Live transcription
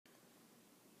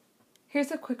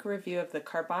Here's a quick review of the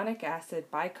carbonic acid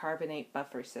bicarbonate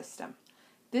buffer system.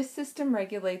 This system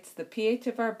regulates the pH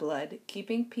of our blood,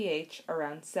 keeping pH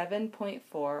around 7.4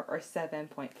 or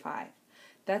 7.5.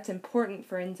 That's important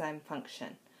for enzyme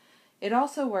function. It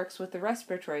also works with the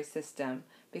respiratory system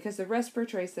because the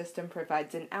respiratory system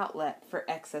provides an outlet for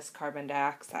excess carbon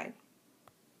dioxide.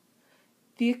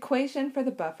 The equation for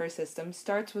the buffer system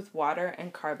starts with water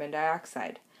and carbon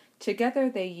dioxide. Together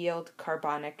they yield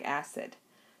carbonic acid.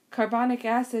 Carbonic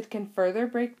acid can further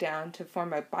break down to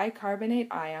form a bicarbonate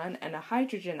ion and a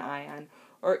hydrogen ion,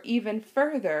 or even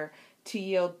further to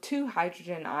yield two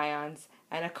hydrogen ions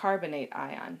and a carbonate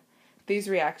ion. These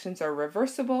reactions are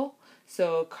reversible,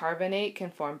 so carbonate can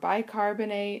form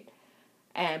bicarbonate,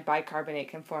 and bicarbonate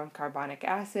can form carbonic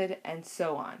acid, and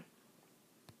so on.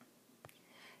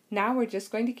 Now we're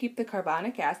just going to keep the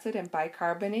carbonic acid and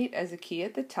bicarbonate as a key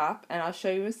at the top, and I'll show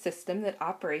you a system that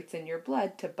operates in your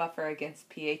blood to buffer against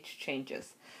pH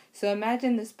changes. So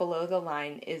imagine this below the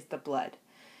line is the blood.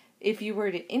 If you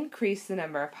were to increase the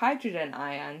number of hydrogen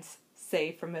ions,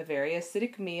 say from a very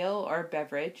acidic meal or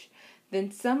beverage, then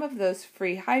some of those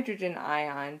free hydrogen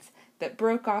ions that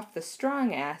broke off the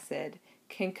strong acid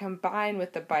can combine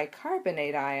with the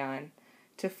bicarbonate ion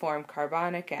to form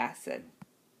carbonic acid.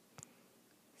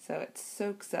 So it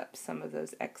soaks up some of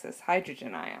those excess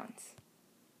hydrogen ions.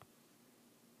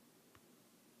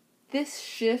 This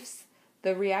shifts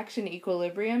the reaction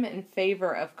equilibrium in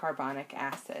favor of carbonic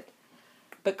acid.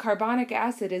 But carbonic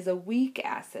acid is a weak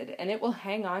acid, and it will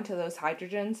hang on to those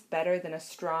hydrogens better than a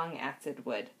strong acid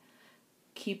would,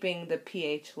 keeping the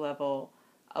pH level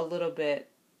a little bit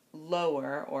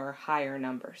lower or higher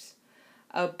numbers.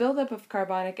 A buildup of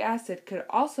carbonic acid could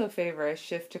also favor a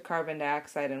shift to carbon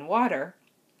dioxide and water,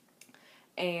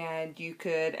 and you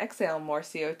could exhale more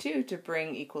CO2 to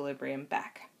bring equilibrium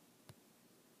back.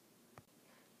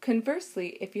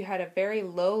 Conversely, if you had a very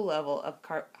low level of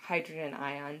hydrogen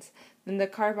ions, then the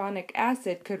carbonic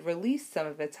acid could release some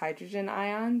of its hydrogen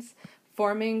ions,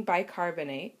 forming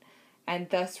bicarbonate, and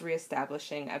thus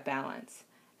reestablishing a balance.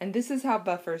 And this is how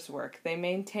buffers work. They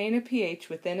maintain a pH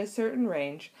within a certain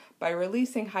range by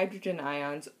releasing hydrogen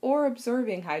ions or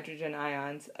absorbing hydrogen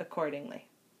ions accordingly.